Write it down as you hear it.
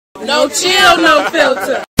No chill, no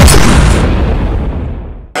filter.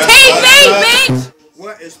 TV, bitch!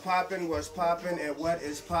 What is poppin', what's poppin', and what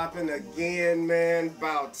is poppin' again, man?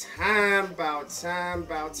 About time.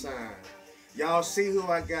 Y'all see who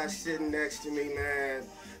I got sitting next to me, man?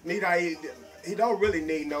 He don't really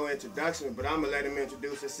need no introduction, but I'm gonna let him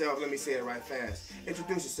introduce himself. Let me say it right fast.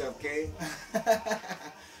 Introduce yourself, King.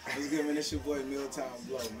 What's good, man? It's your boy MilTown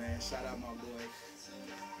Bloe, man. Shout out my boy.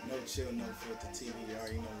 noChill, noFilterTV. You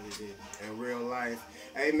already know what it is. In real life.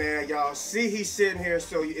 Hey, man, y'all see he's sitting here,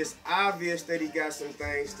 so it's obvious that he got some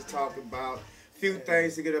things to talk about. Few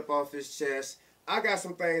things to get up off his chest. I got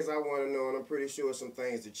some things I want to know, and I'm pretty sure some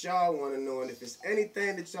things that y'all want to know. And if it's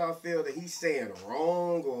anything that y'all feel that he's saying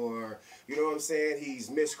wrong or, you know what I'm saying, he's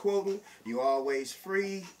misquoting, you always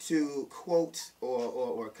free to quote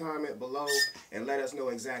or comment below and let us know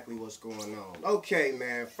exactly what's going on. Okay,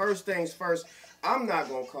 man, first things first, I'm not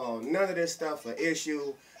going to call none of this stuff an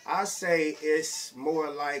issue. I say it's more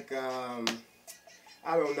like,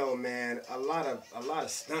 I don't know, man. A lot of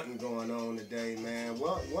stunting going on today, man.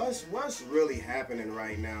 What's really happening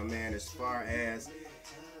right now, man? As far as,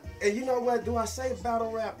 and you know what? Do I say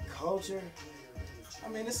battle rap culture? I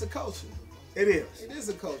mean, it's a culture. It is. It is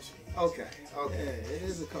a culture. Okay. Yeah, it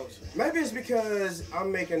is a culture. Maybe it's because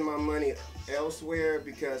I'm making my money elsewhere.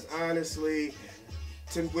 Because honestly,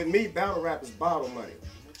 with me, battle rap is bottle money.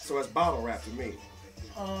 So it's bottle rap to me.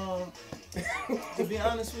 To be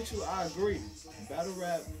honest with you, I agree. Battle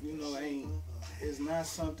rap, you know, is not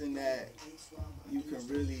something that you can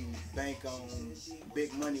really bank on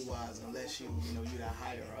big money wise unless you know, you the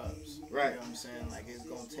higher ups. Right. You know what I'm saying? Like, it's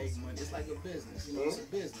gonna take money. It's like a business. You know, it's a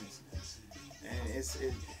business, and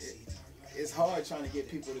it's hard trying to get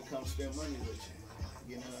people to come spend money with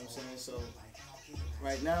you. You know what I'm saying? So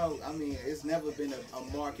right now, I mean, it's never been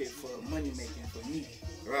a market for money making for me.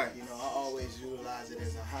 Right. You know, I always utilize it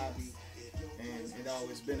as a hobby. And it's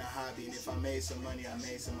always been a hobby, and if I made some money, I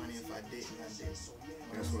made some money. If I didn't, I didn't.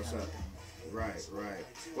 That's what's up. Right.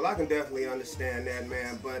 Well, I can definitely understand that,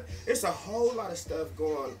 man, but it's a whole lot of stuff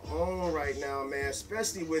going on right now, man,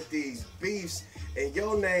 especially with these beefs, and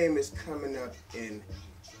your name is coming up in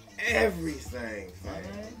everything, man.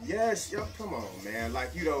 Yes, yo, come on, man,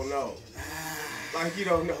 like you don't know. Like you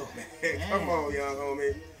don't know, man. Come on, young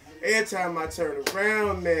homie. Every time I turn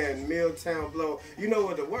around, man, MilTown Bloe. You know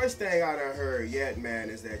what? The worst thing I done heard yet,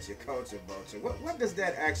 man, is that you're culture vulture. What does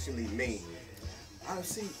that actually mean? I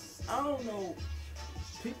don't know.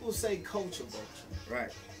 People say culture vulture.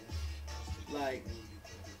 Right. Like,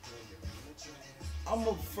 I'm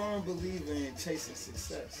a firm believer in chasing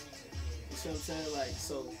success. You see what I'm saying? Like,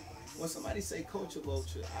 so when somebody say culture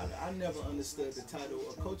vulture, I never understood the title.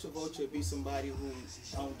 A culture vulture would be somebody who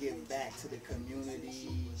don't give back to the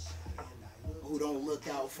community, who don't look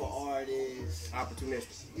out for artists.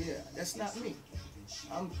 Opportunistic. Yeah, that's not me.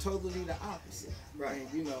 I'm totally the opposite. Right.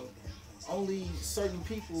 And, you know, only certain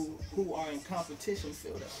people who are in competition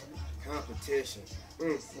feel that way. Competition.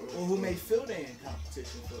 Or who may feel they're in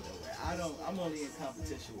competition feel that way. I'm only in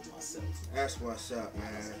competition with myself. That's what's up,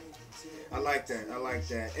 man. I like that.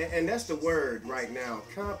 And that's the word right now,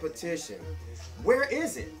 competition. Where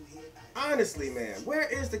is it? Honestly, man, where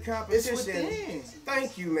is the competition? It's within.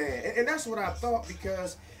 Thank you, man. And that's what I thought,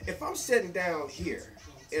 because if I'm sitting down here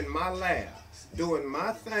in my lab doing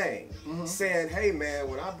my thing, saying, hey, man,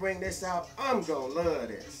 when I bring this out, I'm going to love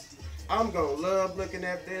this. I'm going to love looking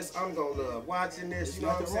at this. I'm going to love watching this. You know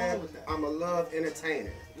what I'm saying? I'm going to love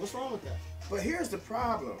entertaining. What's wrong with that? But here's the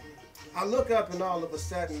problem. I look up and all of a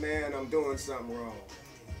sudden, man, I'm doing something wrong.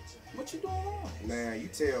 What you doing wrong? Man, you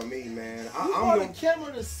tell me, man. You bought a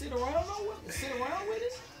camera to sit around with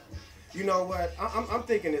it? You know what? I'm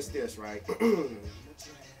thinking it's this, right?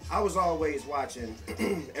 I was always watching,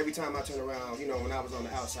 every time I turn around, you know, when I was on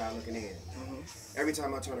the outside looking in. Every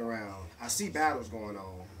time I turn around, I see battles going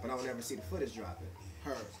on, but I don't ever see the footage dropping.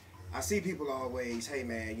 I see people always, hey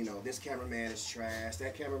man, you know, this cameraman is trash,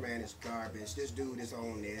 that cameraman is garbage, this dude is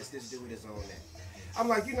on this dude is on that. I'm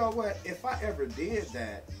like, you know what, if I ever did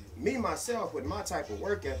that, me myself with my type of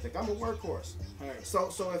work ethic, I'm a workhorse.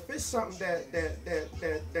 So if it's something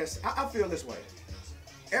that's, I feel this way.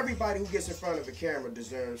 Everybody who gets in front of a camera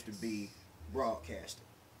deserves to be broadcasted.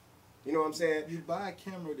 You know what I'm saying? You buy a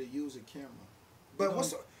camera to use a camera. But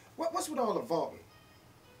what's with all the vaulting?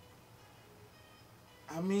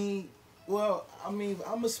 I'm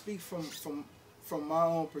gonna speak from my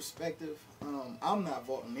own perspective. I'm not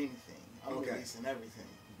vaulting anything. I'm releasing everything.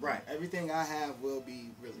 Right. Everything I have will be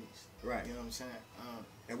released. Right. You know what I'm saying?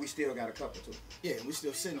 And we still got a couple too. Yeah, we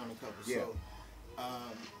still sitting on a couple. Yeah. So,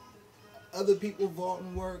 other people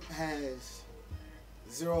vaulting work has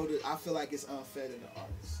I feel like it's unfair to the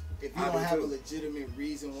artist. If you don't have a legitimate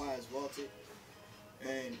reason why it's vaulted,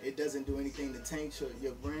 and it doesn't do anything to taint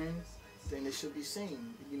your brand, then it should be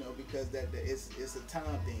seen, you know, because it's a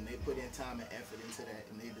time thing. They put in time and effort into that,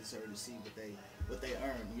 and they deserve to see what they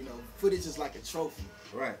earn. You know, footage is like a trophy.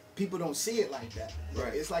 Right. People don't see it like that.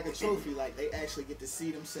 Right. It's like a trophy. Like they actually get to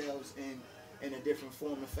see themselves in a different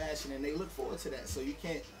form and fashion, and they look forward to that. So you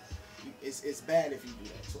can't. It's bad if you do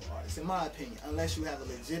that to an artist, in my opinion, unless you have a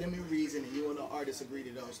legitimate reason and you and the artist agree to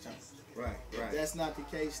those terms. Right. If that's not the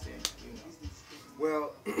case, then you know.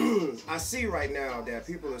 Well, I see right now that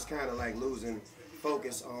people is kind of like losing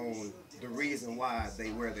focus on the reason why they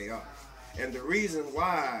where they are. And the reason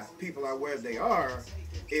why people are where they are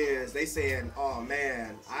is they saying, oh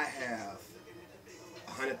man, I have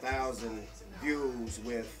 100,000 views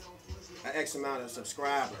with an X amount of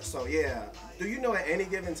subscribers. So yeah, do you know at any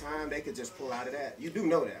given time they could just pull out of that? You do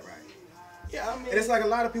know that, right? Yeah, I mean. And it's like a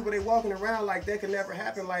lot of people, they walking around like that can never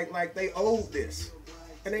happen, like they owed this.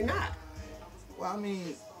 And they not. Well, I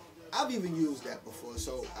mean, I've even used that before,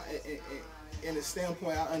 so in a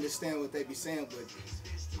standpoint, I understand what they be saying, but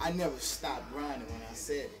I never stopped grinding when I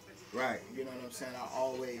said it. Right. You know what I'm saying? I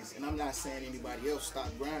always, and I'm not saying anybody else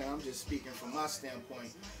stopped grinding, I'm just speaking from my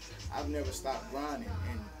standpoint. I've never stopped grinding,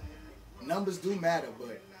 and numbers do matter,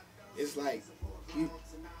 but it's like you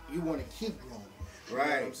want to keep growing. You know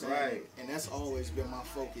what I'm saying? Right. And that's always been my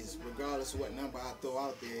focus, regardless of what number I throw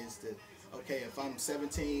out there, is to, okay, if I'm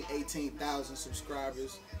 17, 18,000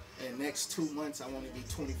 subscribers, in the next 2 months I want to be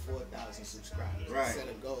 24,000 subscribers. Right. Set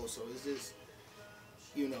a goal. So it's just,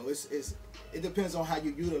 you know, it depends on how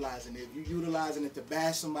you're utilizing it. If you're utilizing it to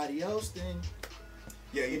bash somebody else, then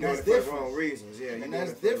yeah, you're doing it for the wrong reasons. Yeah, you're doing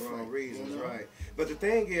it for the wrong reasons, you know? Right. But the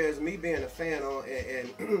thing is, me being a fan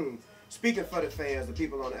and speaking for the fans, the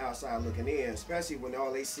people on the outside looking in, especially when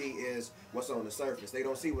all they see is what's on the surface. They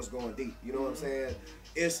don't see what's going deep. You know what I'm saying?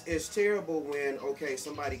 It's terrible when, okay,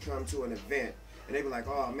 somebody come to an event and they be like,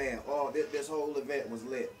 oh man, this whole event was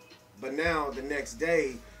lit. But now the next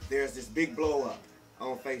day, there's this big blow up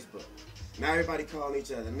on Facebook. Now everybody calling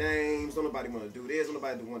each other names. Don't nobody want to do this. Don't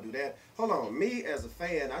nobody want to do that. Hold on. Me as a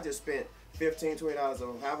fan, I just spent $15, $20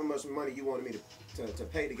 or however much money you wanted me to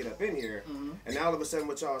pay to get up in here. And now all of a sudden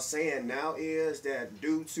what y'all saying now is that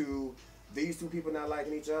due to these two people not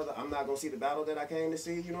liking each other, I'm not going to see the battle that I came to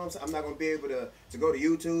see. You know what I'm saying? I'm not going to be able to go to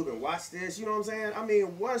YouTube and watch this. You know what I'm saying? I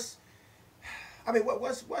mean, what's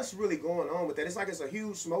really going on with that? It's like it's a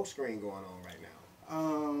huge smoke screen going on right now.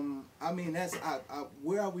 I mean, that's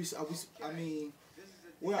where are we? I mean,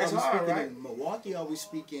 where are it's we hard, speaking right? in Milwaukee? Are we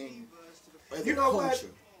speaking? You know culture?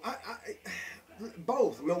 what?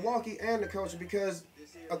 Both Milwaukee and the culture, because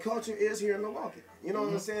a culture is here in Milwaukee. You know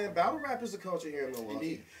what I'm saying? Battle rap is a culture here in Milwaukee.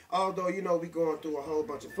 Indeed. Although, you know, we going through a whole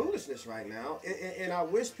bunch of foolishness right now, and I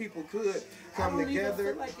wish people could come together. I don't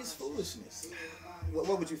even feel like it's foolishness.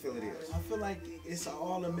 What would you feel it is? I feel like it's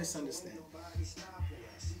all a misunderstanding.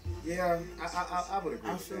 Yeah, I would agree.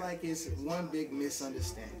 I with feel that. like it's one big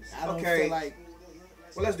misunderstanding. I don't feel like.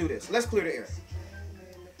 Well, let's do this. Let's clear the air.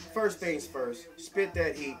 First things first. Spit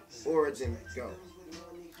That Heat. Origin. Go.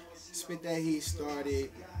 Spit That Heat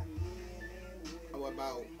started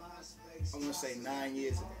about, I want to say 9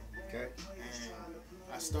 years ago. Okay. And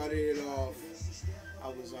I started it off. I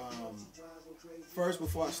was first,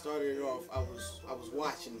 before I started it off, I was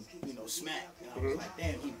watching, you know, Smack, and I was like,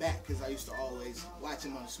 damn, he back, because I used to always watch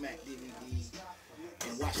him on Smack DVD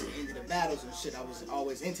and watch the end of the battles and shit. I was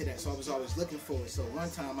always into that, so I was always looking for it. So one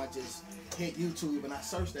time I just hit YouTube and I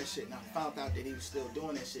searched that shit, and I found out that he was still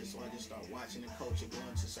doing that shit. So I just started watching the culture,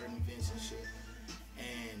 going to certain events and shit.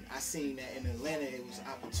 And I seen that in Atlanta it was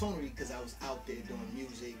opportunity, because I was out there doing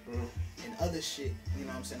music and other shit. You know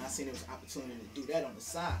what I'm saying? I seen it was opportunity to do that on the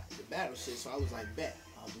side, the battle shit. So I was like, bet,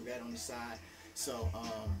 I'll do that on the side. So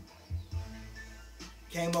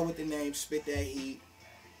came up with the name Spit That Heat.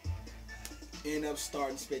 Ended up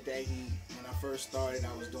starting Spit That Heat. When I first started,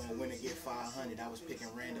 I was doing winner get 500. I was picking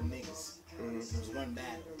random niggas. It was one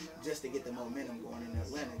battle just to get the momentum going in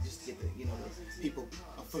Atlanta, just to get the, you know, the people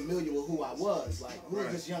familiar with who I was. Like, who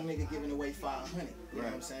is this young nigga giving away 500? You know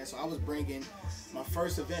what I'm saying? So I was bringing my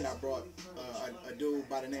first event. I brought a dude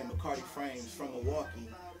by the name of Cardi Frames from Milwaukee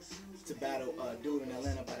to battle a dude in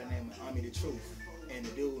Atlanta by the name of Army the Truth. And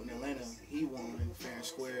the dude in Atlanta, he won fair and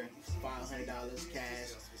square, $500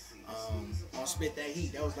 cash. On Spit That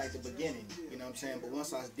Heat. That was like the beginning, you know what I'm saying? But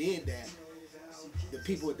once I did that, the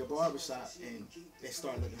people at the barbershop, and they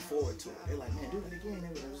started looking forward to it. They're like, man, do it again.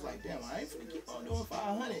 It was like, damn, I ain't finna keep on doing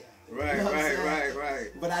 500. Right, you know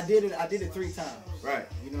right. But I did it 3 times. Right.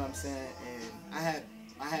 You know what I'm saying? And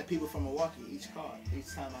I had people from Milwaukee each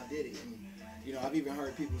time I did it. And You know, I've even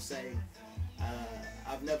heard people say,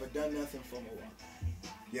 I've never done nothing for Milwaukee.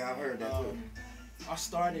 Yeah, I've heard that too. I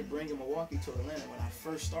started bringing Milwaukee to Atlanta when I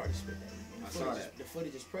first started Spit Dat Heat. I saw that. The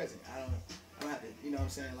footage is present. I don't have to, you know what I'm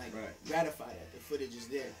saying, like Right. ratify that. The footage is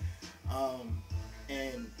there.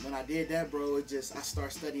 And when I did that, bro, I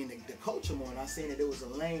started studying the culture more, and I seen that it was a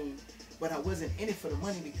lane, but I wasn't in it for the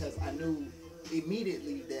money because I knew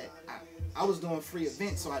immediately that I was doing free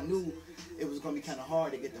events, so I knew it was going to be kind of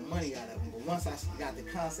hard to get the money out of them. But once I got the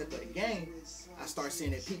concept of the game, I started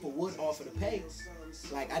seeing that people would offer to pay.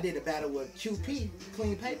 Like, I did a battle with QP,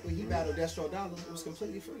 Clean Paper. He battled Destro Dollar. It was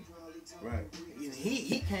completely free. Right.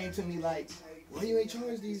 He came to me like, why you ain't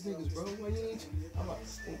charge these niggas, bro? Why you ain't? I'm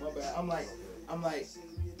like, oh, my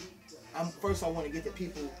bad. First I want to get the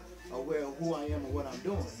people aware of who I am and what I'm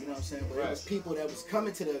doing. You know what I'm saying? But it was people that was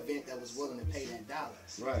coming to the event that was willing to pay that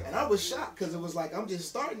 $1. Right. And I was shocked because it was like, I'm just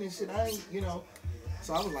starting this shit. I ain't, you know.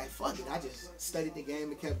 So I was like, fuck it. I just studied the game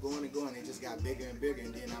and kept going and going. It just got bigger and bigger.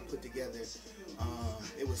 And then I put together,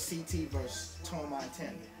 it was CT versus Tone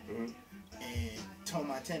Montana. And Tone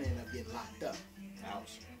Montana ended up getting locked up.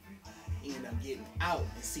 Ouch. He ended up getting out,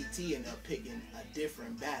 and CT ended up picking a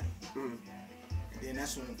different battle. And then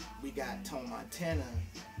that's when we got Tone Montana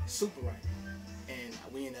Super Right. And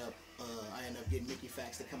we ended up, I ended up getting Mickey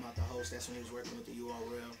Fax to come out to host. That's when he was working with the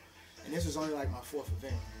URL. And this was only like my 4th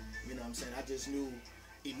event. You know what I'm saying? I just knew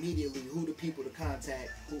immediately who the people to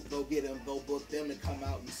contact, who go get them, go book them to come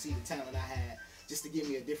out and see the talent I had, just to give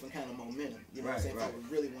me a different kind of momentum. You know what I'm saying? If I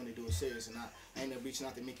would really want to do it serious. And I ended up reaching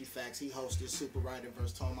out to Mickey Fax. He hosted Super Rider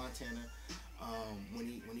versus Tone Montana. When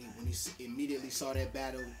he immediately saw that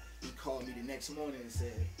battle, he called me the next morning and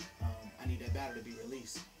said, I need that battle to be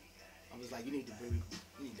released. I was like, you need that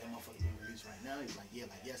motherfucker to be released right now? He was like, yeah,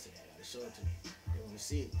 like yesterday. I gotta show it to them. They want to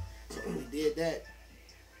see it. So when we did that,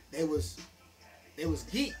 they was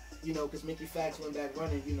geek, you know, because Mickey Fax went back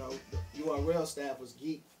running. You know, the URL staff was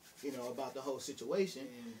geek, you know, about the whole situation.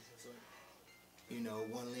 And so, you know,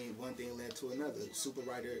 one thing led to another. Super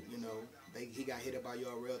Rider, you know, he got hit up by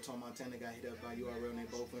URL. Tone Montana got hit up by URL, and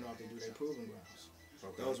they both went off to do their proving grounds.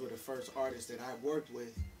 Okay. Those were the first artists that I worked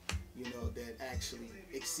with, you know, that actually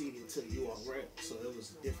exceeded to the URL. So it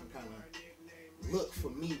was a different kind of look for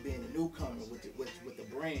me being a newcomer with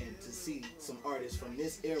the brand, to see some artists from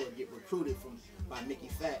this era get recruited by Mickey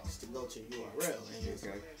Fax to go to URL.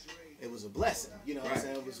 And it was a blessing, you know what I'm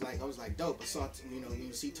saying? It was like, I was like, dope. I saw, you know, when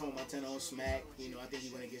you see Tone Montana on Smack, you know, I think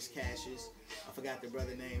he went against Cassius. I forgot the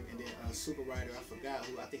brother name. And then Super Rider, I forgot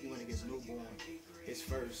who. I think he went against Newborn, his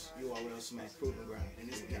first URL Smack proving ground. And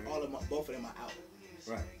both of them are out.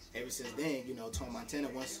 Right. Ever since then, you know, Tone Montana,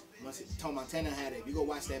 once Tone Montana had it, if you go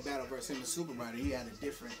watch that battle versus him and Super Rider, he had a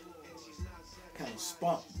different kind of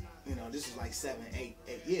spunk. You know, this was like 8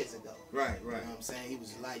 years ago. Right. You know what I'm saying? He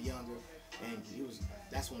was a lot younger, and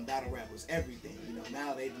that's when battle rap was everything. You know,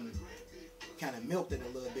 now they kind of milked it a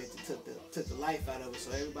little bit, took the life out of it,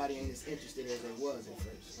 so everybody ain't as interested as they was at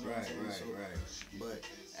first. You know right. But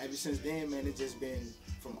ever since then, man, it's just been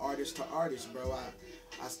from artist to artist, bro.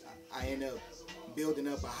 I end up building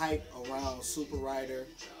up a hype around Super Rider.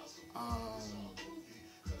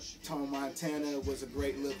 Tone Montana was a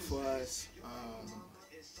great look for us.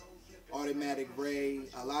 Automatic Ray,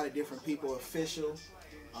 a lot of different people, Official.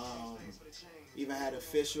 Even had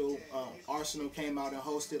Official. Arsenal came out and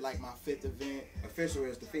hosted like my 5th event. Official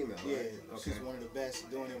is the female, right? Yeah, she's one of the best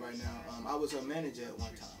doing it right now. I was her manager at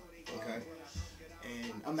one time. Okay.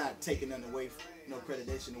 And I'm not taking nothing away, no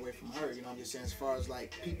accreditation away from her. You know, I'm just saying, as far as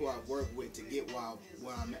like people I've worked with to get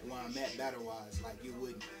where I'm at battle wise, like you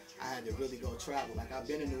wouldn't. I had to really go travel. Like, I've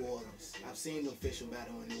been in New Orleans. I've seen the Official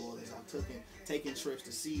battle in New Orleans. I've taken trips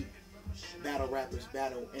to see battle rappers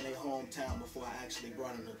battle in their hometown before I actually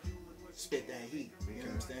brought them to Spit Dat Heat. You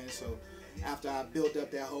understand? So after I built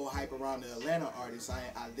up that whole hype around the Atlanta artists,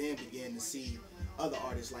 I then began to see other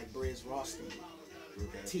artists like Briz Rothstein,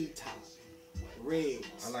 T-Top, Riggs.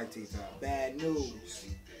 I like T-Top. Bad News.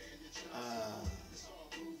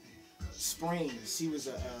 Spring, she was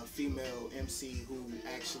a female MC who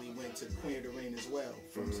actually went to Queen of the Ring as well,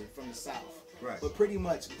 from the South. Right. But pretty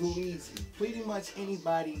much Blue Easy, pretty much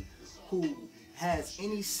anybody who has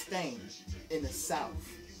any stain in the South.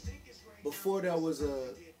 Before there was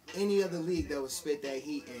any other league that was Spit Dat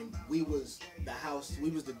Heat, and we was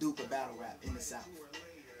the Duke of battle rap in the South.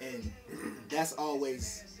 And that's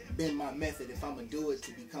always been my method if I'm gonna do it,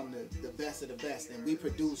 to become the best of the best. And we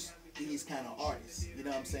produce these kind of artists, you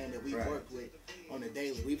know what I'm saying, that we work with on a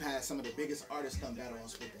daily. We've had some of the biggest artists come battle on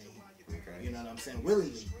Spit Dat Heat. Okay. You know what I'm saying?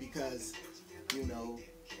 Willingly, because, you know,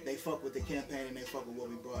 they fuck with the campaign and they fuck with what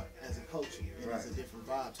we brought as a culture. And it's a different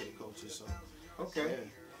vibe to the culture. So okay.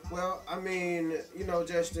 Well, I mean, you know,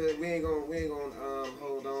 just we ain't gonna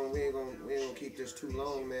hold on. We ain't gonna keep this too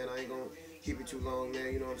long, man. I ain't gonna keep it too long,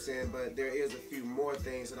 man. You know what I'm saying? But there is a few more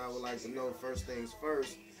things that I would like to know. First things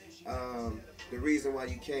first. The reason why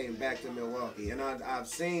you came back to Milwaukee, and I've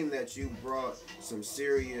seen that you brought some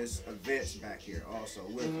serious events back here also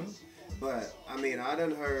with you. But I mean, I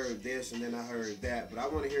done heard this and then I heard that, but I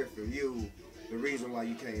want to hear from you the reason why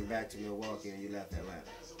you came back to Milwaukee and you left Atlanta.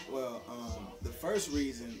 Well, the first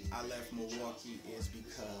reason I left Milwaukee is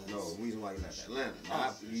because... No, the reason why you left Atlanta.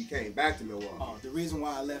 You came back to Milwaukee. Oh, the reason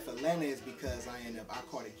why I left Atlanta is because I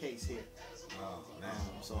caught a case here. Oh, man.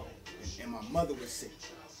 And my mother was sick.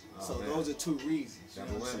 So man. Those are two reasons. You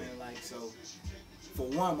know what I'm saying? Like, so, for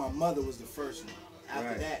one, my mother was the first one.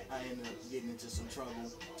 After that, I ended up getting into some trouble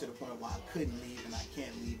to the point where I couldn't leave and I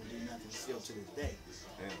can't leave and do nothing still to this day.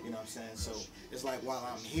 Yeah. You know what I'm saying? So it's like while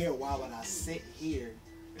I'm here, why would I sit here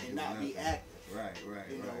and not be active? Right.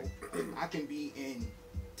 You know, I can be in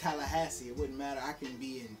Tallahassee. It wouldn't matter. I can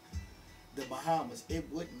be in the Bahamas. It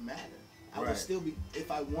wouldn't matter. I would still be, if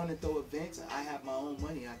I want to throw events, I have my own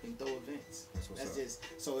money, I can throw events. That's just,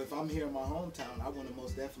 so if I'm here in my hometown, I want to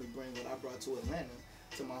most definitely bring what I brought to Atlanta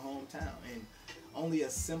to my hometown. And only a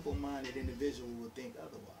simple-minded individual would think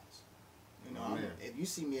otherwise. You know, if you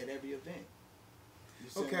see me at every event, you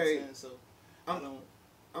see what I'm saying? So I'm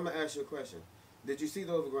going to ask you a question. Did you see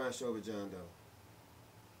the Overground show with John Doe?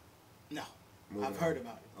 No. I've heard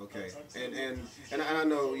about it. Okay, and I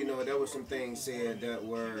know, you know, there were some things said that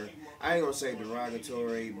were, I ain't gonna say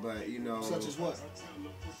derogatory, but you know. Such as what?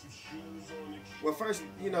 Well, first,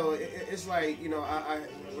 you know, it's like, you know, I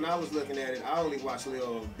when I was looking at it, I only watched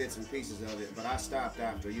little bits and pieces of it, but I stopped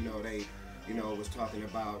after, you know, they, you know, was talking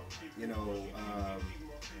about, you know,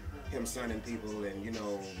 him sunning people and, you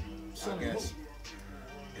know, I guess.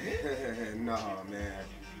 No, man.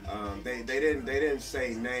 They didn't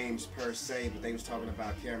say names per se, but they was talking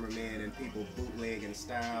about cameramen and people bootlegging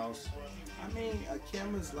styles. I mean, a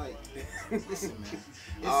camera's like, listen, man.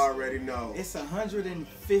 I already know. It's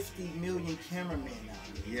 150 million cameramen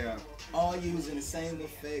out here. Yeah. All using the same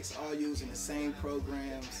effects, all using the same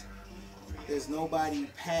programs. There's nobody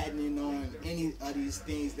patenting on any of these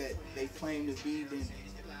things that they claim to be then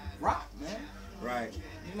rock, man. Right.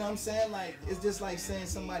 You know what I'm saying? Like, it's just like saying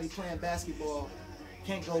somebody playing basketball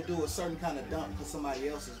can't go do a certain kind of dunk because somebody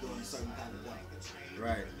else is doing a certain kind of dunk.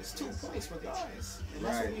 Right. It's 2 points regardless. And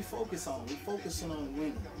that's what we focus on. We focusing on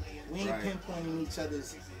winning. We ain't pinpointing each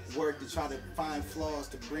other's work to try to find flaws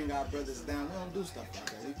to bring our brothers down. We don't do stuff like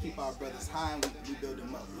that. We keep our brothers high and we build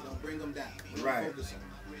them up. We don't bring them down. We don't focus on them.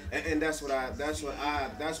 And that's what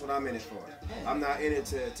I'm in it for. I'm not in it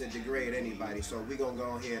to degrade anybody. So we gonna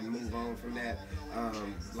go ahead and move on from that.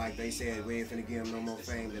 Like they said, we ain't finna give them no more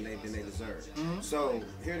fame than they deserve. So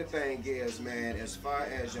here the thing is, man, as far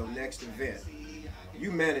as your next event,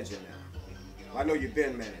 you managing now. I know you've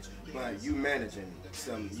been managing, but you managing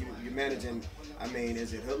you managing. I mean,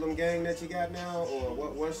 is it Hoodlum Gang that you got now, or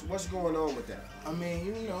what's going on with that? I mean,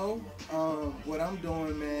 you know, what I'm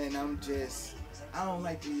doing, man. I don't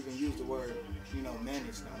like to even use the word, you know,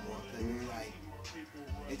 manage no more. Cause it's like,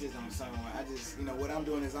 it just don't sound right. You know, what I'm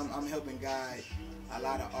doing is I'm helping guide a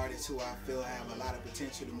lot of artists who I feel have a lot of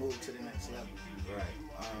potential to move to the next level. Right.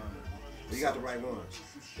 You got the right ones.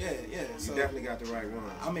 Yeah. You definitely got the right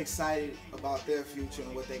ones. I'm excited about their future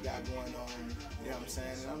and what they got going on. You know what I'm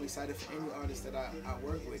saying? And I'm excited for any artist that I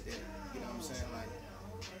work with. That, you know what I'm saying? Like,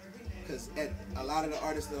 because a lot of the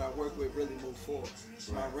artists that I work with really move forward.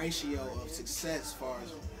 My ratio of success as far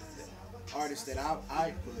as the artists that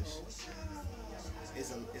I push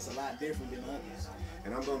is a lot different than others.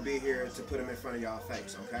 And I'm gonna be here to put them in front of y'all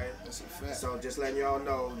face, okay? That's a fact. So just letting y'all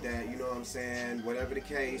know that, you know what I'm saying, whatever the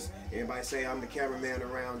case, everybody say I'm the cameraman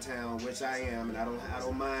around town, which I am, and I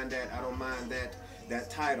don't mind that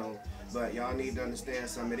title. But y'all need to understand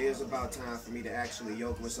something. It is about time for me to actually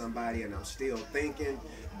yoke with somebody, and I'm still thinking.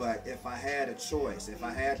 But if I had a choice, if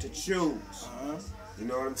I had to choose, you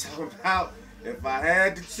know what I'm talking about? If I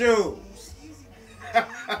had to choose,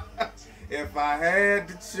 if I had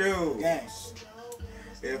to choose,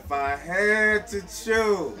 if I had to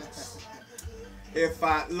choose,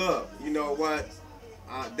 look, you know what?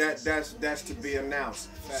 That's to be announced.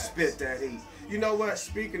 Spit that heat. You know what?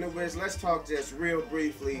 Speaking of which, let's talk just real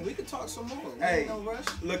briefly. We can talk some more. Hey, no rush.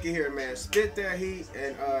 Look at here, man. Spit That Heat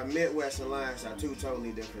and Midwest Alliance are two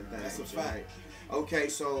totally different things. That's a fact. Right? Okay,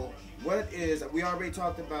 so we already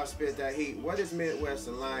talked about Spit That Heat. What is Midwest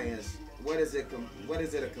Alliance? What is it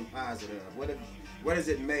a composite of? What is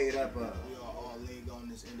it made up of? We are all league on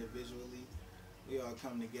this individually. We all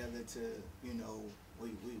come together to, you know,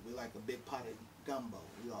 we like a big pot of gumbo.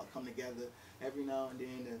 We all come together every now and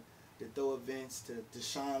then to throw events, to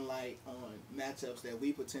shine light on matchups that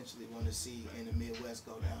we potentially want to see in the Midwest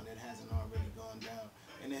go down that hasn't already gone down,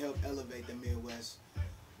 and to help elevate the Midwest,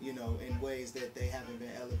 you know, in ways that they haven't been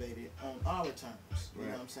elevated on our terms. You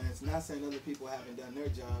know what I'm saying? It's not saying other people haven't done their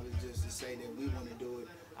job. It's just to say that we want to do it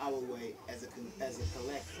our way as a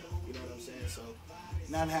collective. You know what I'm saying? So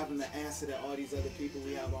not having to answer to all these other people,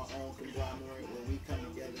 we have our own conglomerate where we come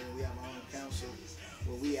together and we have our own council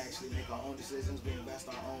where we actually make our own decisions, we invest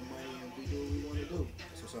our own money, and we do what we want to do.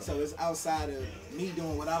 So it's outside of me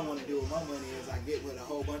doing what I want to do with my money. Is I get with a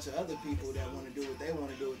whole bunch of other people that want to do what they want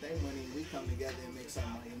to do with their money, and we come together and make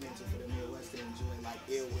something monumental for the Midwest to enjoy, like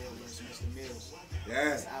Ill Will versus Mr. Mills.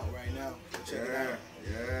 Yeah. It's out right now. Check it out.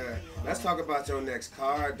 Yeah. Let's talk about your next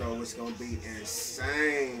card, though. It's going to be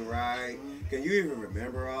insane, right? Can you even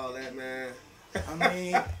remember all that, man? I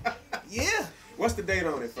mean, yeah. What's the date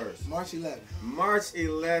on it first? March 11th. March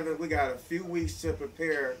 11th. We got a few weeks to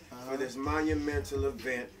prepare for this monumental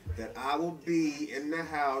event that I will be in the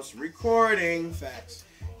house recording. Facts.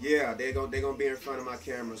 Yeah, they're gonna be in front of my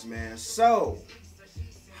cameras, man. So,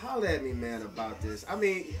 holla at me, man, about this. I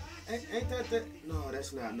mean, ain't that? No,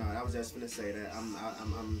 that's not. No, I was just gonna say that.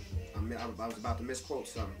 I was about to misquote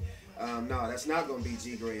something. No, that's not gonna be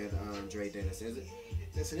G Gray and Dre Dennis, is it?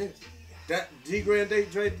 Yes, it is. That G Gray and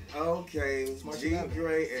Dre. Okay, G 11th.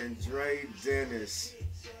 Gray and Dre Dennis.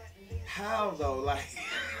 How though? Like,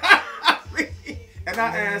 and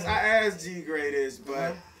I asked G Gray this,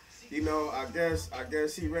 but you know, I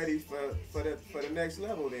guess he ready for the next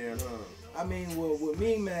level then, huh? I mean, well, with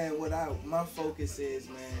me, man, my focus is,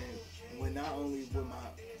 man, when not only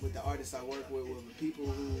with the artists I work with people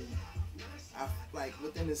who I like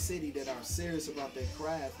within the city that are serious about their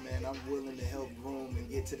craft, man, I'm willing to help groom and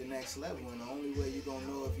get to the next level. And the only way you're gonna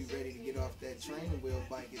know if you're ready to get off that training wheel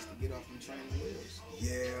bike is to get off them training wheels.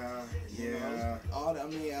 Yeah. You know, I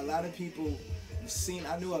mean, a lot of people seen.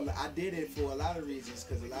 I did it for a lot of reasons,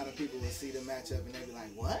 because a lot of people would see the matchup and they'd be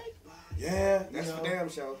like, "What?" Yeah, that's for damn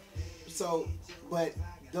sure. So, but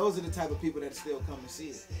those are the type of people that still come to see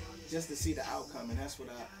it, just to see the outcome, and that's what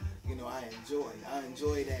I enjoy. I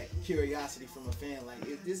enjoy that curiosity from a fan. Like,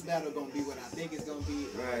 is this battle gonna be what I think it's gonna be,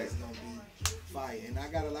 or it's gonna be fire? And I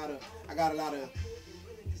got a lot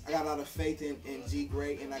of faith in G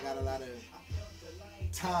Gray, and I got a lot of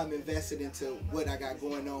time invested into what I got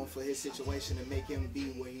going on for his situation to make him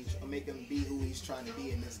be who he's trying to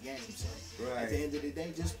be in this game. So at the end of the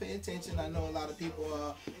day, just pay attention. I know a lot of people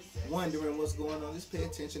are wondering what's going on. Just pay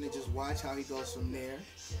attention and just watch how he goes from there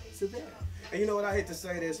to there. And you know what, I hate to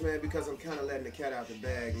say this, man, because I'm kind of letting the cat out the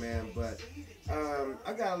bag, man, but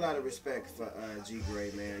I got a lot of respect for G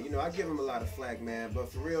Gray, man. You know, I give him a lot of flack, man,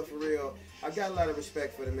 but for real, I got a lot of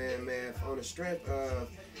respect for the man, on the strength of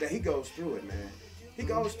that he goes through it, man. He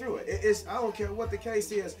goes through it. It's I don't care what the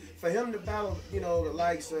case is. For him to battle, you know, the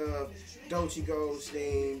likes of Doechii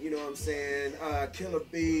Goldstein, you know what I'm saying, Killer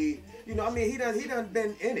B, you know, I mean, he done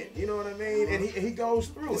been in it, you know what I mean, and he goes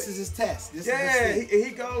through it. This is his test.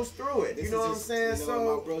 He goes through it. You know what I'm saying? You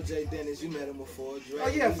know, my bro Jay Dennis, you met him before. Dre, oh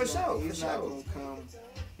yeah, for sure. He's not gonna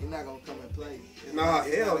come and play. Nah,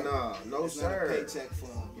 hell no, no it's sir. Not a paycheck for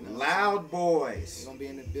him. You know Loud Boys. He's gonna be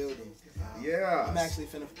in the building. Yeah. I'm actually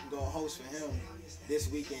finna go host for him this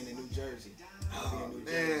weekend in New Jersey. Oh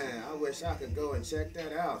man, I wish I could go and check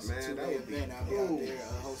that out, man. That would be I'll be out there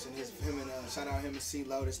hosting him and shout out him and C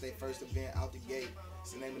Lotus, their first event out the gate.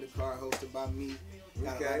 It's the name of the card, hosted by me.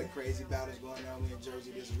 Got a lot of crazy battles going on in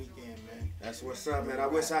Jersey this weekend, man. That's what's up, man. I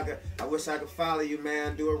wish I could follow you,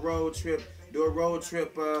 man. Do a road trip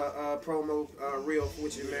promo reel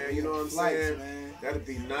with you, man. You know what I'm saying? Man. That'd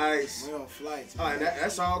be nice. We're on flights, man. Oh, and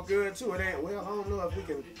that's all good too. It ain't well. I don't know if we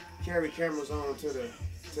can carry cameras on to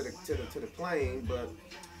the plane, but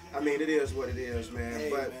I mean it is what it is, man. Hey,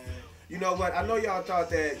 but man. you know what? I know y'all thought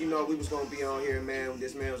that we was gonna be on here, man.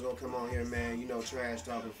 This man was gonna come on here, man. You know, trash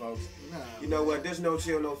talking, folks. Nah, you know what? This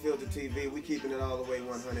noChill, noFilterTV. We keeping it all the way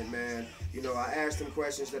 100, man. You know, I asked them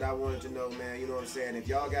questions that I wanted to know, man. You know what I'm saying? If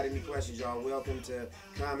y'all got any questions, y'all welcome to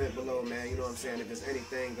comment below, man. You know what I'm saying? If there's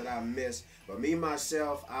anything that I missed, but me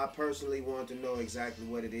myself, I personally want to know exactly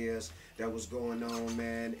what it is that was going on,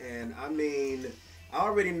 man. And I mean, I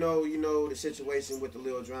already know, you know, the situation with the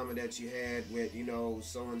little drama that you had with, you know,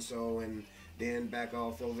 so-and-so, and then back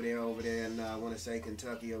off over there, and I want to say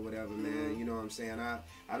Kentucky or whatever, man. You know what I'm saying? I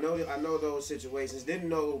know those situations. Didn't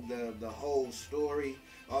know the whole story,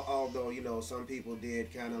 although, you know, some people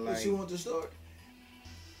did kind of like. But you want the story?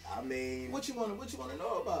 I mean, what you want to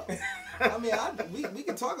know about? I mean, we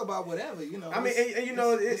can talk about whatever, you know. I mean, and, you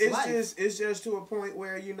know, it's just to a point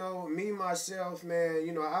where, you know, me myself, man,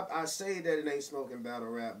 you know, I say that it ain't smoking battle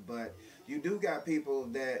rap, but you do got people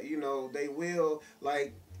that, you know, they will,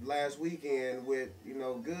 like last weekend with, you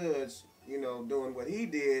know, Goods, you know, doing what he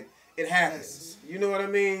did. It happens. You know what I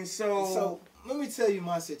mean? So let me tell you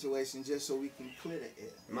my situation just so we can clear the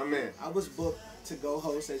air. My man. I was booked to go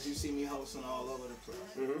host, as you see me hosting all over the place.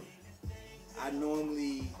 Mm-hmm. I normally,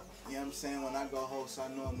 you know what I'm saying, when I go host, I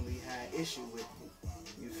normally have issue with it.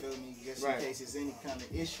 You feel me? Just in case it's any kind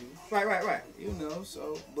of issue. Right. You know,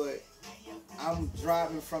 so, but I'm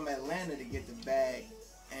driving from Atlanta to get the bag,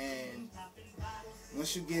 and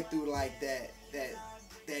once you get through like that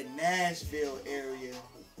Nashville area,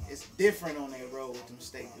 it's different on that road with them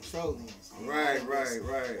state patrol lanes. Right.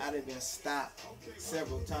 I'd have been stopped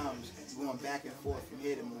several times going back and forth from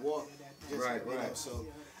here to Milwaukee. Just, you know, so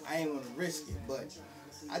I ain't want to risk it, but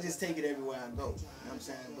I just take it everywhere I go. You know what I'm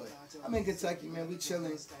saying? But I'm in Kentucky, man. We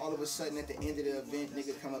chilling. All of a sudden, at the end of the event,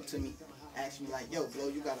 nigga come up to me, ask me like, "Yo,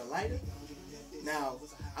 Bloe, you got a lighter?" Now,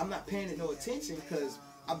 I'm not paying it no attention because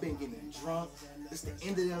I've been getting drunk. It's the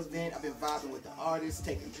end of the event. I've been vibing with the artists,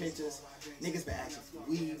 taking pictures. Niggas been asking for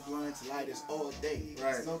weed, blunts, lighters all day.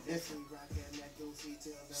 Right. It's no different.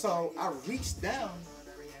 So I reached down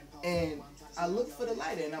and I looked for the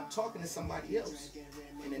lighter, and I'm talking to somebody else,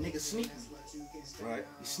 and the nigga sneaked me. Right.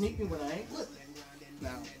 He sneaked me when I ain't looking.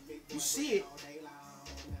 Now, you see it,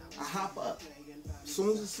 I hop up. As soon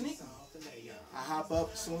as he sneak me, I hop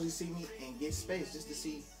up as soon as he see me and get space just to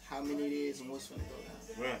see how many it is and what's gonna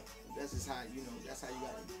go down. Right. That's just how, you know, that's how you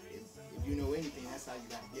gotta, if you know anything, that's how you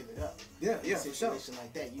gotta give it up. Yeah, in a situation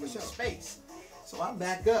like that, you need space. So I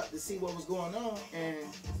back up to see what was going on, and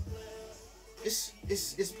it's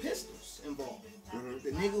pistols involved. Mm-hmm.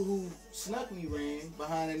 The nigga who snuck me ran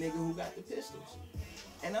behind the nigga who got the pistols.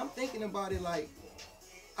 And I'm thinking about it like,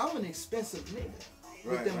 I'm an expensive nigga.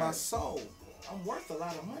 Within my soul, I'm worth a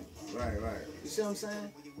lot of money. Right. You see what I'm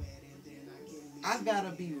saying? I gotta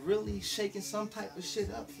be really shaking some type of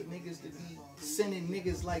shit up for niggas to be sending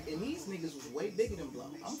niggas like, and these niggas was way bigger than Bloe.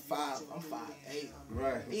 I'm 5'8".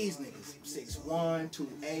 Right. These niggas 6'1",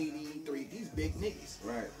 283. These big niggas.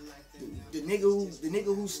 Right. The nigga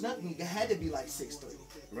who snuck me had to be like 6'3".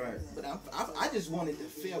 Right. But I just wanted to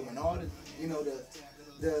feel when all the, you know, the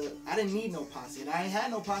I didn't need no posse, and I ain't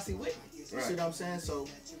had no posse with me. You see what I'm saying? So,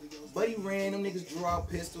 buddy ran, them niggas drew out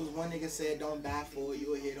pistols. One nigga said, "Don't die for it,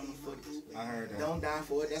 you'll hit on the footage." I heard that. Don't die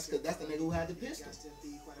for it. That's the nigga who had the pistol.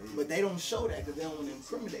 But they don't show that because they don't want to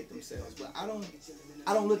incriminate themselves. But I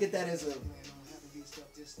don't look at that as a,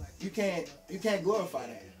 you can't glorify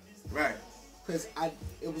that. Right. Because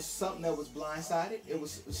it was something that was blindsided.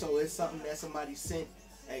 It's something that somebody sent.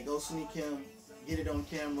 Hey, go sneak him, get it on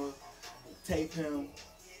camera, tape him,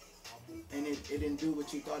 and it didn't do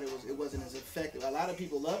what you thought it was. It wasn't as effective. A lot of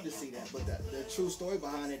people love to see that, but the true story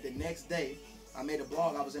behind it, the next day, I made a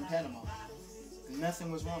blog. I was in Panama.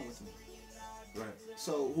 Nothing was wrong with me. Right.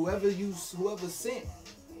 So whoever sent,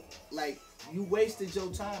 like, you wasted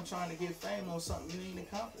your time trying to get fame on something you ain't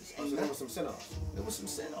accomplished. So there was some send-offs. There was some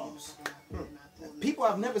send-offs. People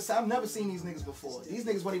I've never seen these niggas before. These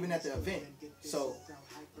niggas weren't even at the event. So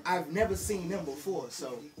I've never seen them before.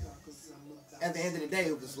 So at the end of the day,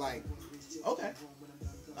 it was like, okay.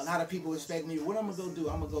 A lot of people expect me, what I'm gonna go do?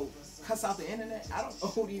 I'm gonna go cuss out the internet? I don't know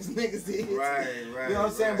who these niggas is. Right. You know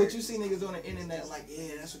what I'm saying? But you see niggas on the internet like,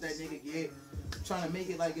 yeah, that's what that nigga get. Trying to make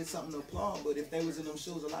it like it's something to applaud, but if they was in them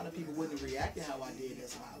shoes, a lot of people wouldn't have reacted how I did.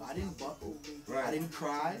 That's why I didn't buckle. Right. I didn't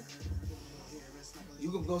cry.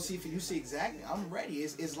 You can go see you see exactly. I'm ready.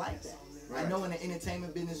 It's like that. Right. I know in the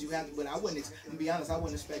entertainment business you have to, but I wouldn't. To be honest, I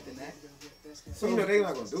wasn't expecting that. So you know they're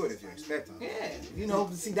not gonna do it if you expect them. Yeah, you know.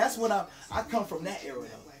 See, that's when I come from that era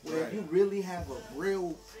though, where if you really have a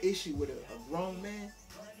real issue with a grown man,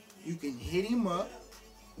 you can hit him up.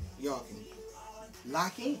 Y'all can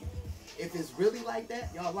lock in. If it's really like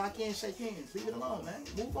that, y'all lock in, shake hands, leave it alone, man.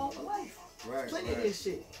 Move on with life. Right. Plenty of this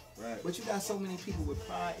shit. Right. But you got so many people with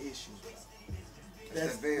pride issues.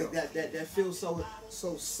 That feel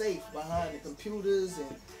so safe behind the computers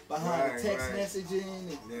and behind the text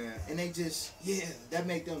messaging and they just that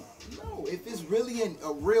make them no. If it's really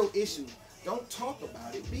a real issue, don't talk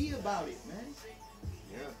about it. Be about it, man.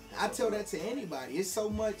 Yeah. I tell that to anybody. It's so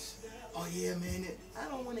much. Oh yeah, man. I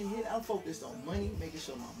don't want to hear. I'm focused on money, making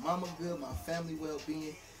sure my mama good, my family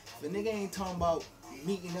well-being. If a nigga ain't talking about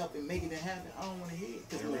meeting up and making it happen, I don't want to hear it.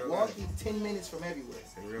 Because Milwaukee's 10 minutes from everywhere.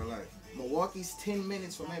 In real life. Milwaukee's 10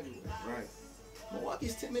 minutes from everywhere. Right.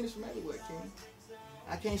 Milwaukee's 10 minutes from everywhere, King.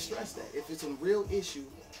 I can't stress that. If it's a real issue,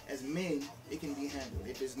 as men, it can be handled.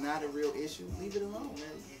 If it's not a real issue, leave it alone, man.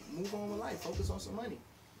 Move on with life. Focus on some money.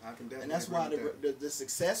 I can definitely. And that's why the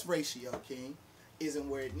success ratio, King, isn't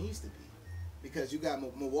where it needs to be. Because you got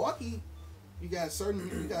Milwaukee, you got so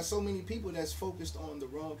many people that's focused on the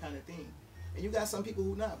wrong kind of thing. And you got some people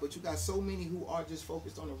who not, but you got so many who are just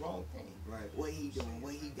focused on the wrong thing. Right. What he doing,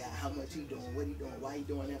 what he got, how much he doing, what he doing, why he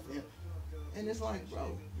doing that for him. And it's like,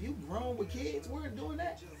 bro, you grown with kids, we're doing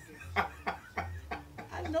that.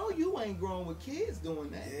 I know you ain't grown with kids doing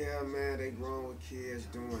that. Yeah, man, they grown with kids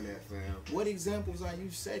doing that, fam. What examples are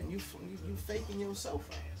you setting? You faking yourself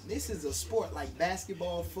out. This is a sport like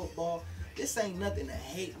basketball, football. This ain't nothing to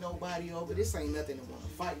hate nobody over. This ain't nothing to want to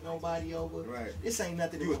fight nobody over. Right. This ain't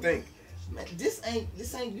nothing to you would think. Man, this ain't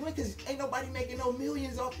you ain't, cause ain't nobody making no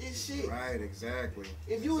millions off this shit. Right, exactly.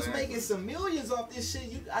 If you was making some millions off this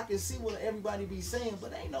shit, I can see what everybody be saying,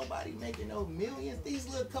 but ain't nobody making no millions. These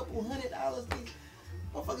little couple $100, these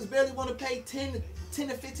motherfuckers barely want to pay $10 to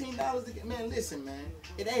 $15 to get. Man, listen, man,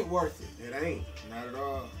 it ain't worth it. It ain't, not at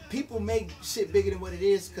all. People make shit bigger than what it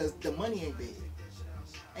is because the money ain't big.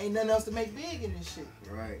 Ain't nothing else to make big in this shit.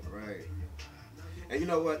 Right, right. And you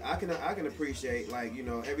know what? I can appreciate, like, you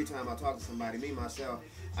know, every time I talk to somebody, me myself,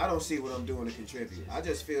 I don't see what I'm doing to contribute. I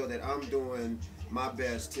just feel that I'm doing my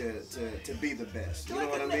best to be the best. You know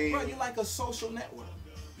what I mean? Bro, you're like a social network,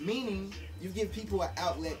 meaning you give people an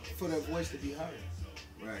outlet for their voice to be heard.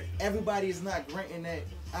 Right. Everybody is not granting that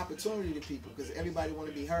opportunity to people because everybody want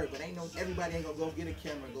to be heard, but everybody ain't gonna go get a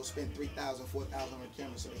camera and go spend $3,000, $4,000 on a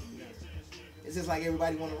camera so they can be heard. It's just like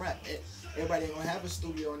everybody want to rap. Everybody ain't gonna have a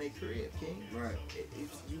studio in their crib, King. Right.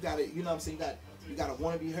 You gotta, you know what I'm saying? You gotta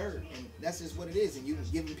want to be heard, and that's just what it is. And you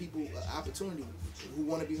giving people an opportunity who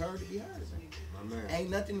want to be heard, man. My man.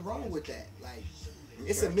 Ain't nothing wrong with that. Like,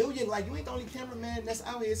 it's a million. Like, you ain't the only cameraman that's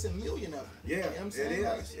out here. It's a million of them. Yeah, you know what I'm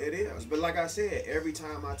saying? It is. But like I said, every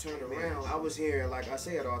time I turn around, I was hearing, like I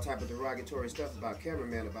said, all type of derogatory stuff about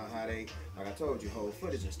cameramen, about how they, like I told you, hold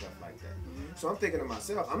footage and stuff like that. So I'm thinking to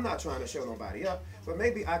myself, I'm not trying to show nobody up, but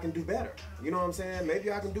maybe I can do better. You know what I'm saying?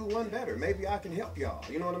 Maybe I can do one better. Maybe I can help y'all.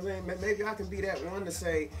 You know what I'm saying? Maybe I can be that one to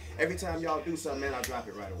say, every time y'all do something, man, I drop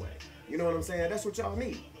it right away. You know what I'm saying? That's what y'all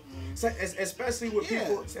need. So, especially with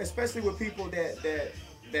people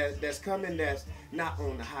that's coming that's not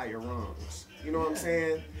on the higher rungs. You know what I'm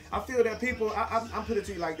saying? I feel that people, I put it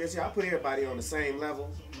to you like this, I put everybody on the same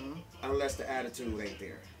level, unless the attitude ain't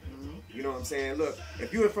there. You know what I'm saying? Look,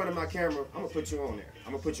 if you in front of my camera, I'm gonna put you on there.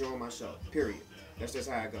 I'm gonna put you on my show. Period. That's just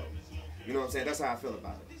how I go. You know what I'm saying? That's how I feel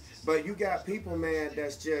about it. But you got people, man,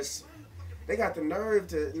 that's just, they got the nerve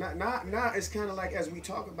to not. It's kind of like, as we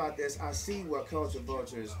talk about this, I see what culture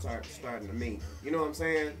vulture is starting to mean. You know what I'm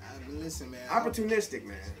saying? Listen, man. Opportunistic,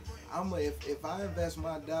 man. If I invest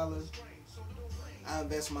my dollars, I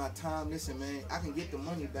invest my time. Listen, man, I can get the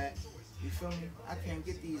money back. You feel me? I can't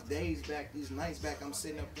get these days back, these nights back. I'm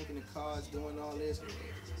sitting up thinking of cards, doing all this.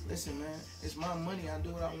 Listen, man, it's my money. I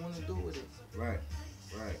do what I want to do with it. Right.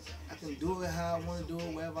 Right. I can do it how I want to do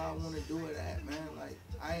it, wherever I want to do it at, man. Like,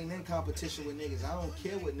 I ain't in competition with niggas. I don't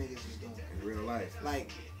care what niggas is doing. In real life.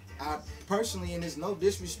 Like, I personally, and there's no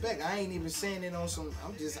disrespect, I ain't even saying it on some,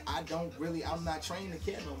 I'm not trained to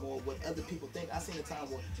care no more what other people think. I seen a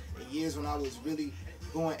time where, in years when I was really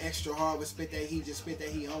going extra hard with Spit Dat Heat, just Spit Dat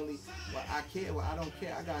Heat only. Well, I care, well, I don't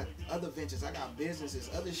care. I got other ventures, I got businesses,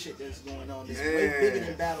 other shit that's going on that's way bigger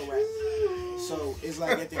than battle rap. So, it's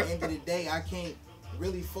like at the end of the day, I can't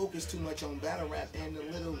really focus too much on battle rap and the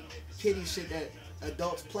little kiddie shit that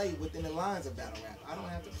adults play within the lines of battle rap. I don't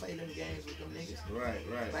have to play them games with them niggas. Right.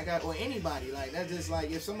 Like, or anybody. Like, that's just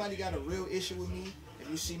like, if somebody got a real issue with me, if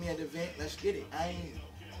you see me at the event, let's get it. I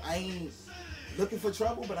ain't looking for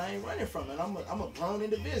trouble, but I ain't running from it. I'm a grown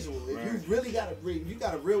individual. If you really got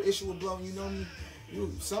a real issue with Bloe, you know me,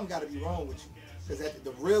 something got to be wrong with you. Because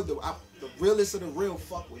the realest of the real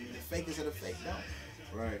fuck with you. The fakest of the fake don't.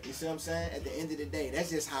 Right. You see what I'm saying? At the end of the day, that's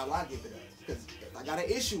just how I give it up. Because if I got an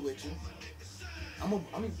issue with you, I'm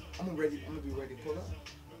gonna be ready to pull up.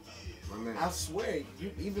 My man. I swear,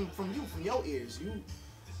 even from your ears,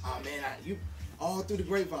 you all through the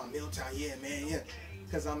grapevine, MilTown, yeah, man, yeah.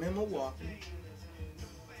 Because I'm in Milwaukee,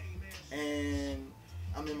 and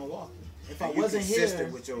I'm in Milwaukee. If I wasn't here,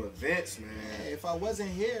 with your events, man. If I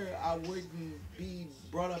wasn't here, I wouldn't be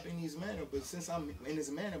brought up in this manner. But since I'm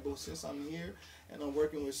here and I'm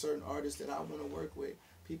working with certain artists that I want to work with,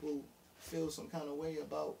 people feel some kind of way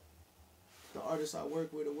about the artists I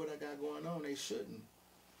work with or what I got going on. They shouldn't.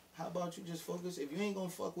 How about you just focus? If you ain't gonna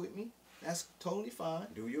fuck with me, that's totally fine.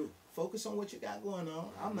 Do you? Focus on what you got going on.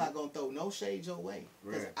 I'm not gonna throw no shade your way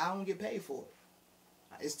because I don't get paid for it.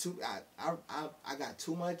 It's too. I got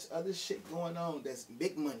too much other shit going on. That's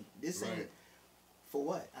big money. This ain't for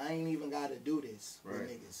what. I ain't even got to do this with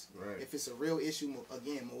niggas. Right. If it's a real issue,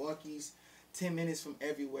 again, Milwaukee's 10 minutes from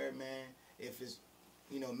everywhere, man. If it's,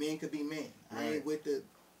 you know, men could be men. I ain't with the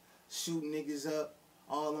shooting niggas up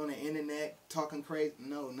all on the internet, talking crazy.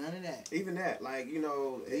 No, none of that. Even that, like, you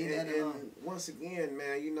know, and once again,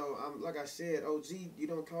 man, you know, I'm like I said, OG, you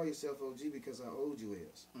don't call yourself OG because how old you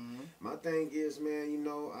is. My thing is, man, you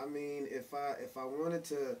know, I mean, if I wanted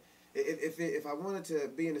to, if I wanted to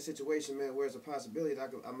be in a situation, man, where it's a possibility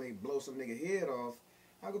that I may blow some nigga head off,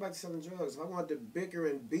 I'll go back to selling drugs. If I want to bicker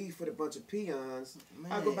and beef with a bunch of peons,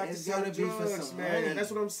 I'll go back to selling drugs, man.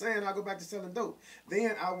 That's what I'm saying. I'll go back to selling dope.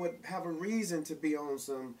 Then I would have a reason to be on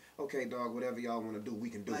some, okay, dog, whatever y'all want to do,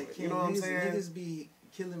 we can do it. You know what I'm saying? Niggas be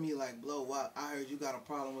killing me like, Bloe, wow, I heard you got a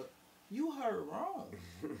problem with... You heard wrong.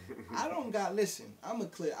 I don't got... Listen, I'm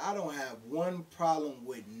clear. I don't have one problem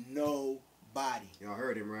with nobody. Y'all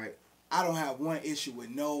heard him, right? I don't have one issue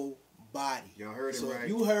with nobody. Y'all heard him, right? So if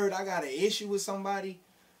you heard I got an issue with somebody...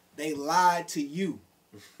 They lied to you.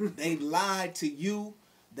 They lied to you.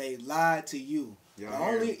 They lied to you. The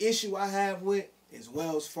only issue I have with is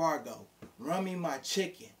Wells Fargo. Run me my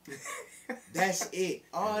chicken. That's it.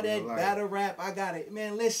 All that battle rap, I got it.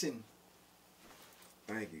 Man, listen.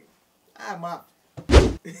 Thank you.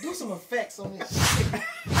 Do some effects on this shit.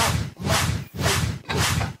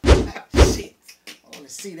 Shit. I want to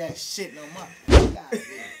see that shit on my... God,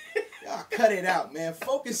 y'all cut it out, man.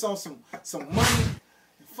 Focus on some money.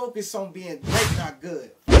 Focus on being great, not good.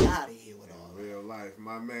 Get out of here with all that. Real life,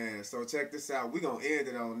 my man. So check this out. We're going to end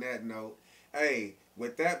it on that note. Hey,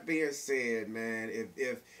 with that being said, man,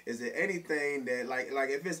 if is there anything that, like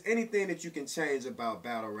if there's anything that you can change about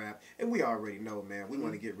battle rap, and we already know, man, we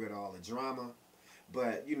want to get rid of all the drama.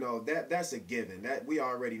 But, you know, that's a given. That we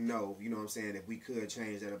already know, you know what I'm saying, if we could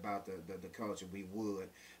change that about the culture, we would.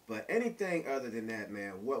 But anything other than that,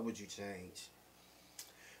 man, what would you change?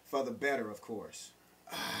 For the better, of course.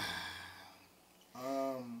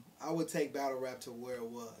 I would take battle rap to where it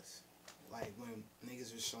was, like when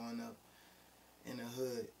niggas was showing up in the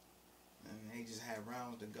hood and they just had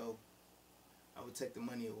rounds to go. I would take the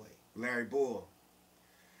money away. Larry Bull,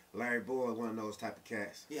 one of those type of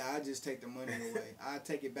cats. Yeah, I just take the money away. I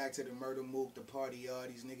take it back to the murder mook, the party yard.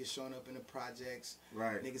 These niggas showing up in the projects.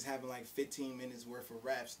 Right. Niggas having like 15 minutes worth of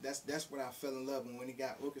raps. That's what I fell in love with when it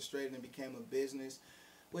got orchestrated and became a business.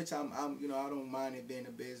 Which I'm you know, I don't mind it being a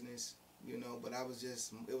business, you know, but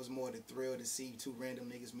it was more the thrill to see two random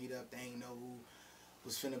niggas meet up. They ain't know who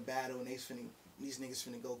was finna battle and these niggas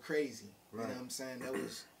finna go crazy. Right. You know what I'm saying? That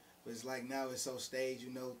was like now it's so staged, you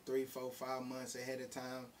know, 3, 4, 5 months ahead of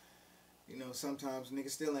time. You know, sometimes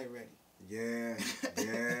niggas still ain't ready. Yeah,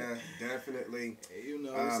 definitely. You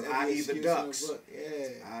know, I eat the ducks.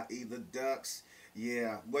 Yeah. I eat the ducks.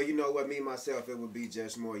 Yeah, well, you know what, me, myself, it would be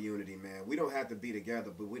just more unity, man. We don't have to be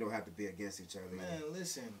together, but we don't have to be against each other. Man,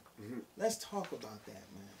 listen, let's talk about that,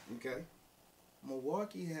 man. Okay.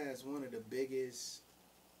 Milwaukee has one of the biggest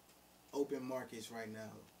open markets right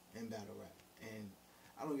now in battle rap, and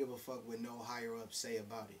I don't give a fuck what no higher ups say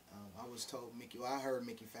about it. I was told I heard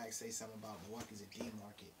Mickey Fax say something about Milwaukee's a D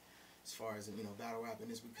market as far as, you know, battle rap,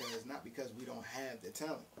 and it's not because we don't have the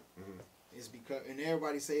talent. It's because, and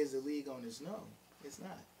everybody says the league owners. No, it's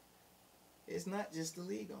not. It's not just the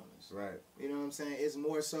league owners. Right. You know what I'm saying? It's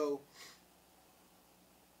more so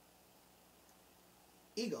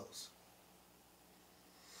egos.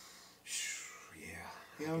 Yeah.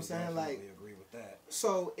 You know what I'm saying? Like, agree with that.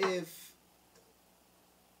 So if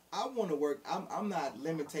I want to work, I'm not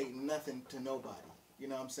limiting nothing to nobody. You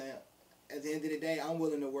know what I'm saying? At the end of the day, I'm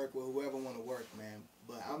willing to work with whoever want to work, man.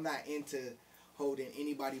 But I'm not into holding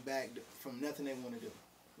anybody back from nothing they want to do.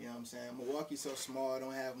 You know what I'm saying? Milwaukee's so small,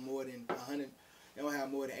 don't have more than 100. They don't have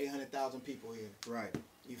more than 800,000 people here. Right.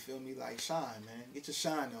 You feel me? Like, shine, man. Get your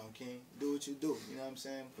shine on, King. Do what you do. You know what I'm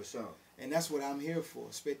saying? For sure. And that's what I'm here for.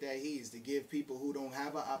 Spit That Heat is to give people who don't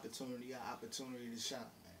have an opportunity to shine,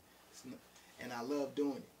 man. And I love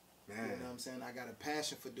doing it. Man. You know what I'm saying? I got a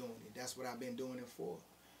passion for doing it. That's what I've been doing it for.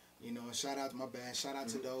 You know, and shout out to my band. Shout out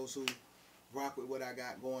to those who rock with what I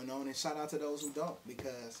got going on. And shout out to those who don't,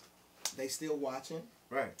 because they still watching.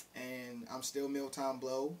 Right. And I'm still MilTown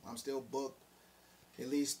Bloe. I'm still booked at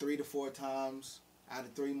least 3 to 4 times out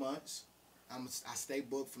of 3 months. I stay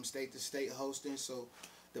booked from state to state hosting, so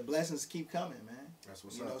the blessings keep coming, man. That's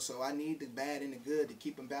what's up. You know, so I need the bad and the good to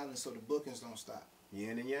keep them balanced so the bookings don't stop.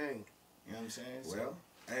 Yin and yang. You know what I'm saying? Well,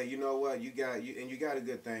 Hey, you know what? You got a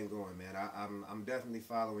good thing going, man. I'm definitely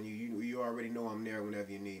following you. You already know I'm there whenever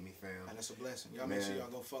you need me, fam. And that's a blessing. Y'all make sure y'all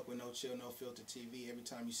go fuck with noChill, noFilterTV. Every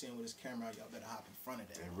time you see him with his camera, y'all better hop in front of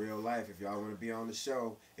that. In real life, if y'all want to be on the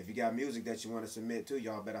show, if you got music that you want to submit to,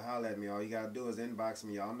 y'all better holler at me. All you gotta do is inbox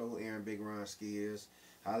me. Y'all know who Aaron Big Ron-Skii is.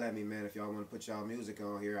 Holla at me, man, if y'all want to put y'all music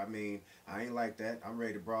on here. I mean, I ain't like that. I'm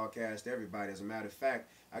ready to broadcast everybody. As a matter of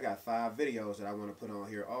fact, I got 5 videos that I want to put on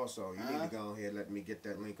here also. You need to go on here and let me get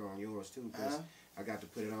that link on yours, too, because I got to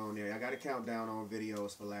put it on there. I got a countdown on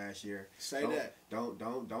videos for last year.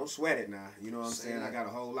 Don't sweat it now. You know what I'm saying? I got a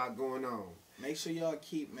whole lot going on. Make sure y'all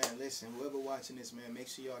keep, man, listen, whoever watching this, man, make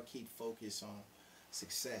sure y'all keep focused on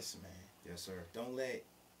success, man. Yes, sir. Don't let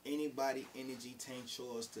anybody energy taint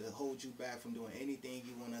yours to hold you back from doing anything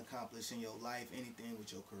you want to accomplish in your life, anything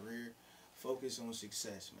with your career. Focus on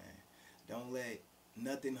success, man. Don't let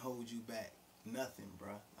nothing hold you back. Nothing,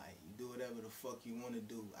 bruh. Like, you do whatever the fuck you want to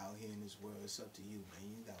do out here in this world. It's up to you, man.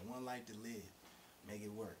 You got one life to live. Make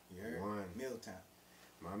it work. You heard? MilTown.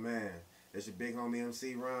 My man. It's your big homie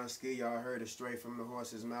MC Ron-Skii. Y'all heard it straight from the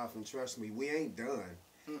horse's mouth, and trust me, we ain't done.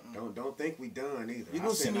 Don't think we done either. You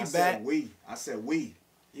gonna see me back? I said we.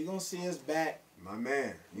 You gonna see us back. My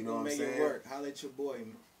man. You know what I'm saying? Make it work. Holla at your boy,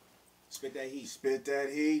 man. Spit that heat. Spit that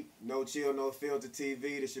heat. noChill,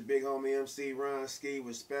 noFilterTV. This your big homie MC Ron-Skii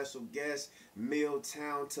with special guest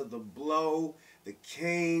MilTown to the Bloe, the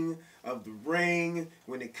king of the ring.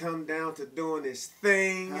 When it come down to doing this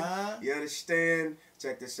thing, you understand?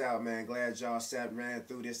 Check this out, man. Glad y'all ran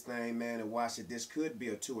through this thing, man, and watched it. This could be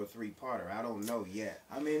a 2 or 3 parter. I don't know yet.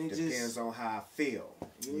 I mean, it depends on how I feel.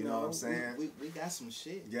 You know what I'm saying? We got some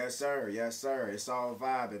shit. Yes, sir. Yes, sir. It's all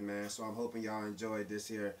vibing, man. So I'm hoping y'all enjoyed this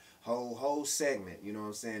here whole segment. You know what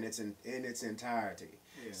I'm saying? It's in its entirety.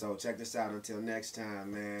 Yeah. So check this out. Until next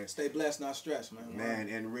time, man. Stay blessed, not stressed, man. Man,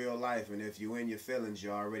 in real life, and if you in your feelings,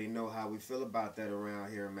 you already know how we feel about that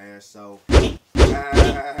around here, man. So.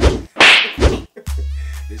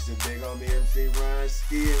 This your big homie MC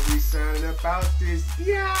Ron-Skii, and we signing up out this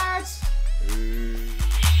biatch.